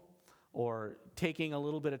school, or taking a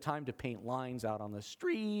little bit of time to paint lines out on the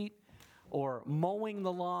street, or mowing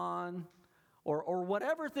the lawn, or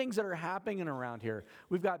whatever things that are happening around here.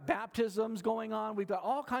 We've got baptisms going on. We've got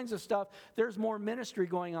all kinds of stuff. There's more ministry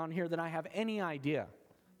going on here than I have any idea.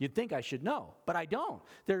 You'd think I should know, but I don't.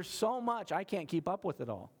 There's so much, I can't keep up with it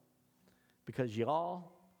all. Because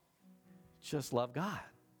y'all just love God.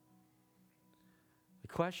 The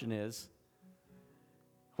question is,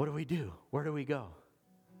 what do we do? Where do we go?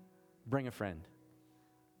 Bring a friend.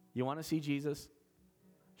 You want to see Jesus?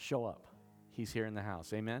 Show up. He's here in the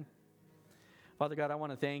house. Amen? Father God, I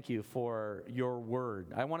want to thank you for your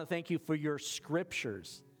word. I want to thank you for your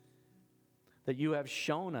scriptures, that you have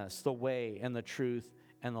shown us the way and the truth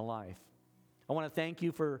and the life. I want to thank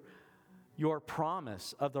you for your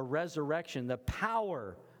promise of the resurrection, the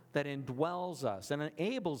power that indwells us and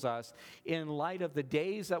enables us in light of the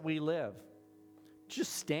days that we live.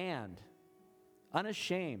 Just stand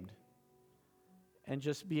unashamed and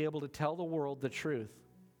just be able to tell the world the truth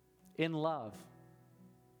in love.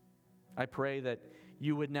 I pray that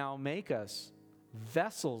you would now make us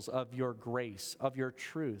vessels of your grace, of your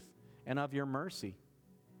truth, and of your mercy.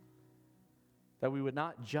 That we would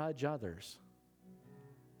not judge others,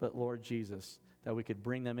 but Lord Jesus, that we could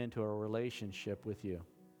bring them into a relationship with you.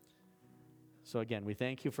 So again, we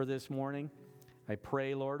thank you for this morning. I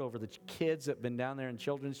pray, Lord, over the kids that have been down there in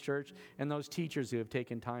Children's Church and those teachers who have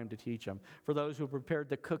taken time to teach them. For those who prepared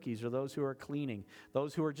the cookies or those who are cleaning,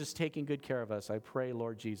 those who are just taking good care of us, I pray,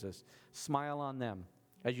 Lord Jesus, smile on them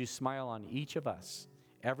as you smile on each of us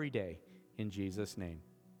every day in Jesus' name.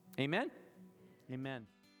 Amen? Amen.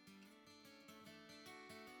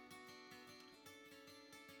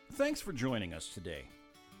 Thanks for joining us today.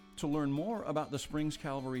 To learn more about the Springs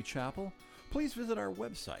Calvary Chapel, please visit our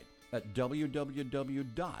website at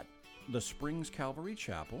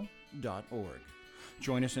www.thespringscalvarychapel.org.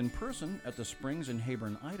 Join us in person at the Springs in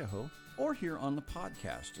Heyburn, Idaho, or here on the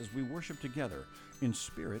podcast as we worship together in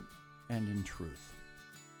spirit and in truth.